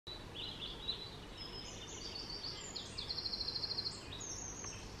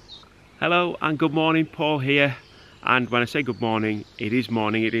Hello and good morning, Paul here. And when I say good morning, it is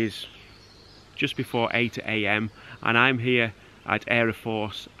morning. It is just before 8 AM and I'm here at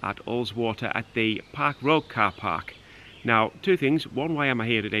Aira at Ullswater at the Park Road car park. Now, two things. One, why am I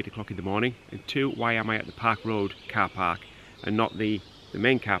here at 8 o'clock in the morning? And two, why am I at the Park Road car park and not the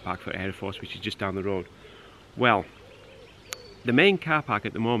main car park for Aira, which is just down the road? Well, the main car park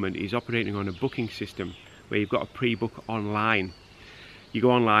at the moment is operating on a booking system where you've got to pre-book online. You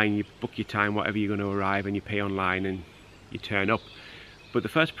go online, you book your time, whatever you're going to arrive, and you pay online and you turn up. But the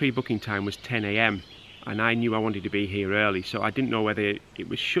first pre-booking time was 10 AM and I knew I wanted to be here early, so I didn't know whether it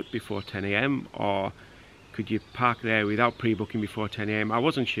was shut before 10 AM or could you park there without pre-booking before 10 AM. I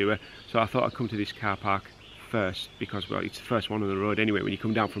wasn't sure, so I thought I'd come to this car park first because, well, it's the first one on the road anyway. When you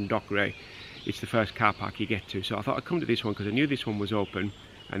come down from Dockeray, it's the first car park you get to. So I thought I'd come to this one because I knew this one was open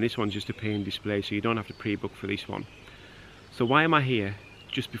and this one's just a pay and display, so you don't have to pre-book for this one. So why am I here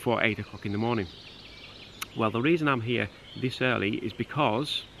just before 8 o'clock in the morning? Well, the reason I'm here this early is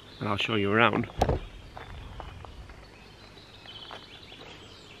because, and I'll show you around,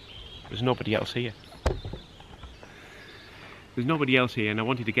 there's nobody else here. There's nobody else here and I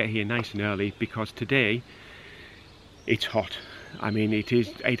wanted to get here nice and early because today it's hot. I mean, it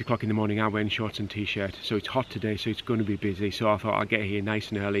is 8 o'clock in the morning, I'm wearing shorts and t-shirt, so it's hot today, so it's going to be busy. So I thought I'd get here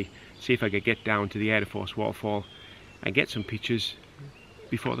nice and early, see if I could get down to the Aira waterfall and get some pictures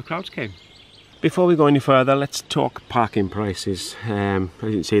before the crowds came. Before we go any further, let's talk parking prices. As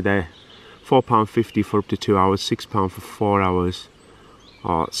you can see there, £4.50 for up to 2 hours, £6 for 4 hours,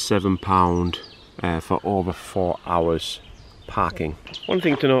 or £7 for over 4 hours parking. One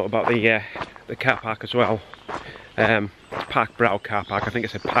thing to note about the car park as well, it's Park Brow car park. I think I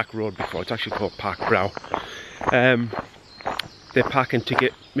said Park Road before, it's actually called Park Brow. The parking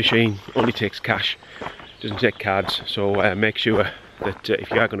ticket machine only takes cash, doesn't take cards, so make sure that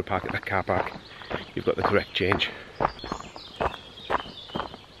if you are going to park at that car park, you've got the correct change.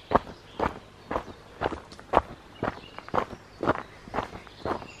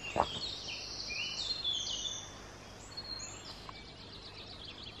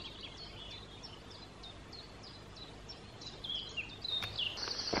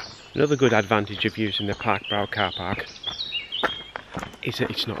 Another good advantage of using the Park Brow car park is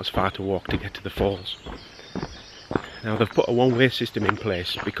that it's not as far to walk to get to the falls. Now, they've put a one-way system in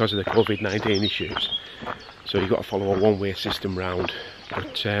place because of the COVID-19 issues, so you've got to follow a one-way system round,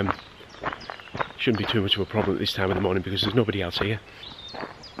 but shouldn't be too much of a problem at this time of the morning because there's nobody else here.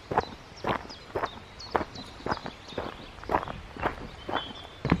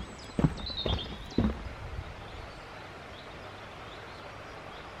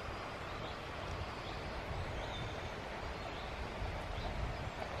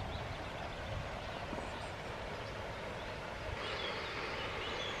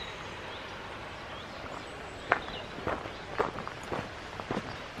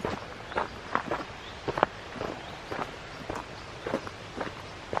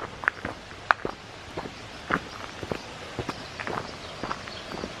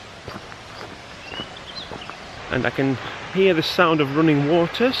 And I can hear the sound of running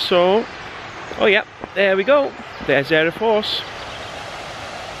water, so, oh yeah, there we go, there's Aira.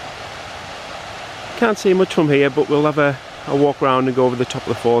 Can't see much from here, but we'll have a walk around and go over the top of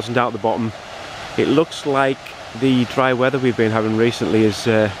the falls and down at the bottom. It looks like the dry weather we've been having recently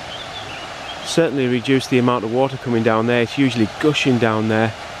has certainly reduced the amount of water coming down there. It's usually gushing down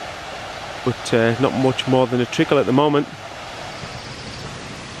there, but not much more than a trickle at the moment.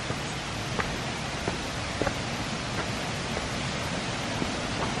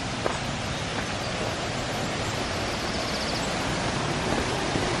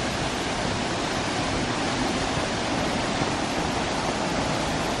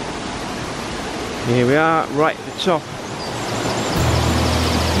 Here we are, right at the top.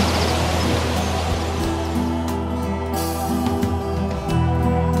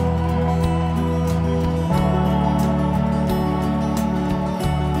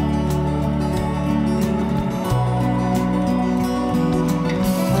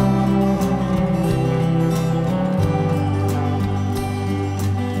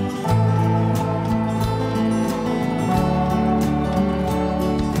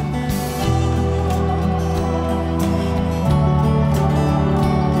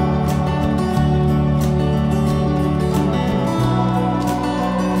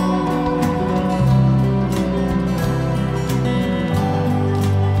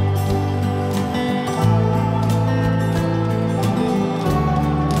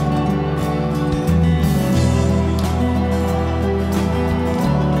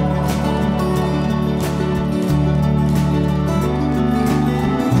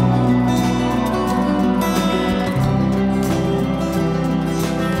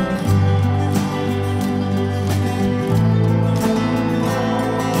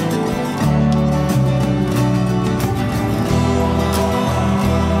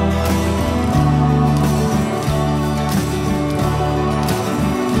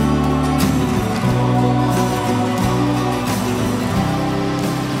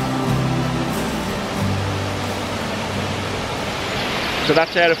 So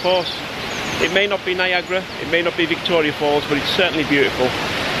that's Aira Force. It may not be Niagara, it may not be Victoria Falls, but it's certainly beautiful.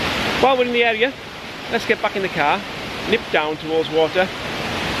 While we're in the area, let's get back in the car, nip down to Ullswater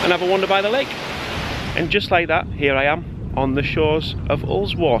and have a wander by the lake. And just like that, here I am on the shores of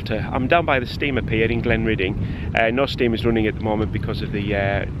Ullswater. I'm down by the steamer pier in Glenridding. No steam is running at the moment because of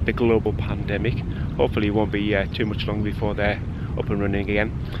the global pandemic. Hopefully it won't be too much longer before they're up and running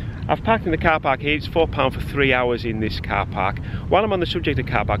again. I've parked in the car park here. It's £4 for 3 hours in this car park. While I'm on the subject of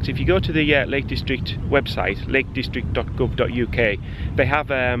car parks, if you go to the Lake District website, lakedistrict.gov.uk, they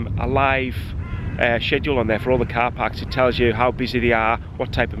have a live schedule on there for all the car parks. It tells you how busy they are,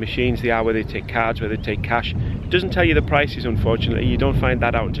 what type of machines they are, whether they take cards, whether they take cash. It doesn't tell you the prices, unfortunately. You don't find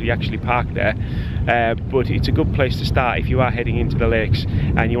that out until you actually park there. But it's a good place to start if you are heading into the lakes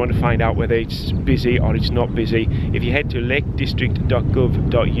and you want to find out whether it's busy or it's not busy. If you head to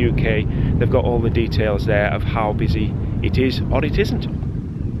lakedistrict.gov.uk, they've got all the details there of how busy it is or it isn't.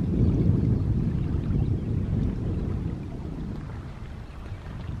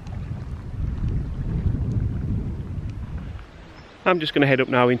 I'm just going to head up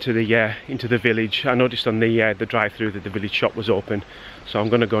now into the village. I noticed on the drive-through that the village shop was open, so I'm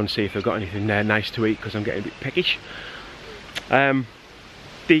going to go and see if they've got anything there nice to eat because I'm getting a bit peckish. The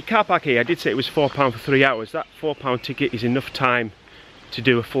car park here, I did say it was £4 for 3 hours. That £4 ticket is enough time to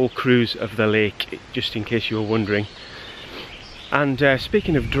do a full cruise of the lake, just in case you were wondering. And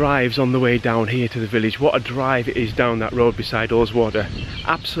speaking of drives on the way down here to the village, what a drive it is down that road beside Ullswater.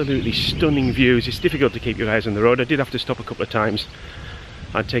 Absolutely stunning views. It's difficult to keep your eyes on the road. I did have to stop a couple of times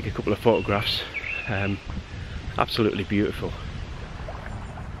and take a couple of photographs. Absolutely beautiful.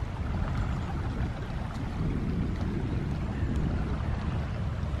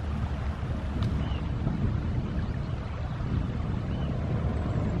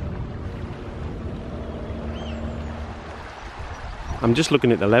 I'm just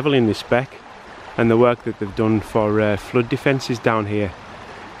looking at the level in this spec and the work that they've done for flood defences down here,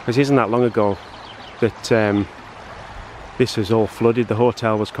 because it isn't that long ago that this was all flooded. The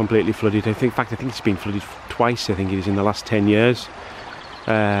hotel was completely flooded. In fact, I think it's been flooded twice, I think it is, in the last 10 years.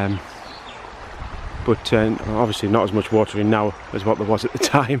 But obviously not as much water in now as what there was at the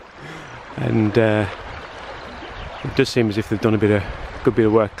time. And it does seem as if they've done a good bit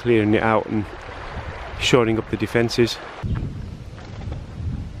of work clearing it out and shoring up the defences.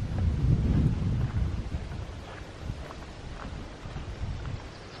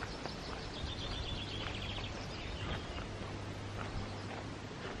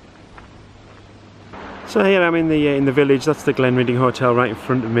 So here I'm in the village. That's the Glenridding Hotel right in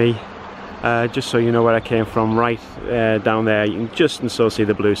front of me. Just so you know where I came from, right down there, you can just and so see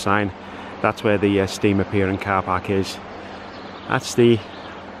the blue sign. That's where the steamer pier and car park is. That's the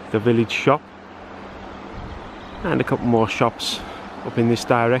village shop, and a couple more shops up in this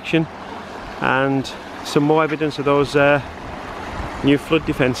direction, and some more evidence of those new flood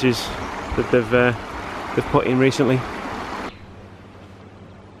defences that they've put in recently.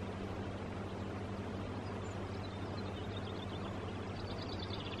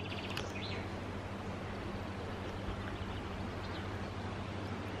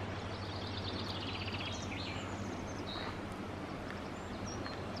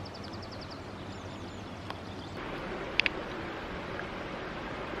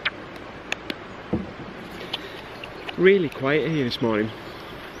 Really quiet here this morning.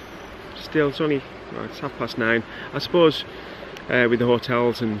 Still, it's only, well, it's 9:30. I suppose with the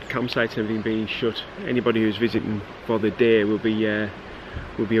hotels and campsites and everything being shut, anybody who's visiting for the day will be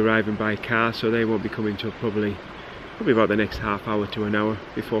arriving by car, so they won't be coming till probably about the next half hour to an hour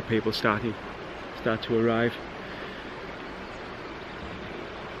before people start to arrive.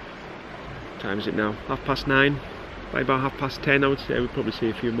 What time is it now? 9:30. By about 10:30 I would say we'll probably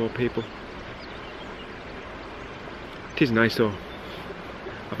see a few more people. It is nice though,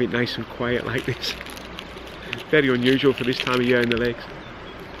 having it nice and quiet like this. Very unusual for this time of year in the lakes.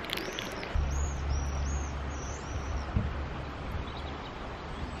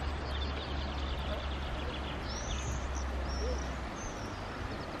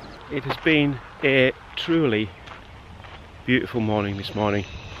 It has been a truly beautiful morning this morning.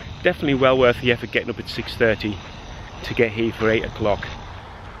 Definitely well worth the effort getting up at 6:30 to get here for 8 o'clock.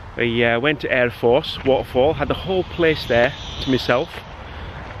 We went to Aira Force waterfall, had the whole place there to myself,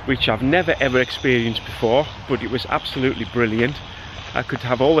 which I've never ever experienced before, but it was absolutely brilliant. I could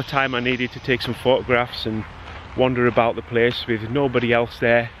have all the time I needed to take some photographs and wander about the place with nobody else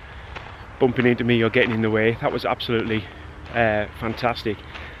there bumping into me or getting in the way. That was absolutely fantastic.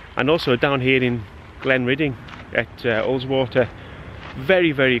 And also down here in Glenridding at Ullswater,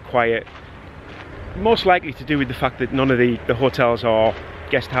 very quiet. most likely to do with the fact that none of the hotels or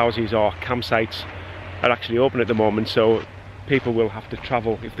guest houses or campsites are actually open at the moment, so people will have to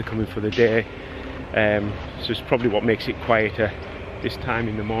travel if they're coming for the day. So it's probably what makes it quieter this time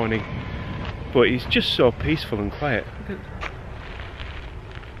in the morning, but it's just so peaceful and quiet.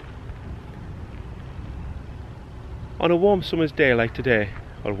 On a warm summer's day like today,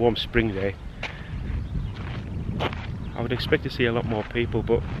 or a warm spring day, I would expect to see a lot more people,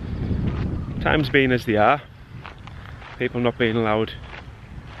 but times being as they are, people not being allowed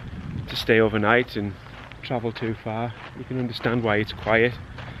to stay overnight and travel too far, you can understand why it's quiet.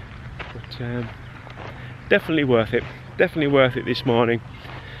 But definitely worth it this morning.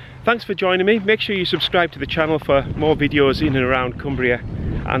 Thanks for joining me. Make sure you subscribe to the channel for more videos in and around Cumbria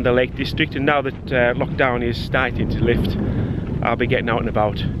and the Lake District. And now that lockdown is starting to lift, I'll be getting out and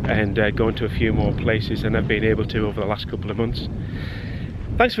about and going to a few more places than I've been able to over the last couple of months.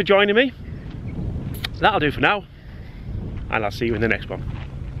 Thanks for joining me. That'll do for now, and I'll see you in the next one.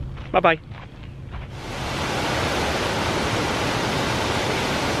 Bye bye.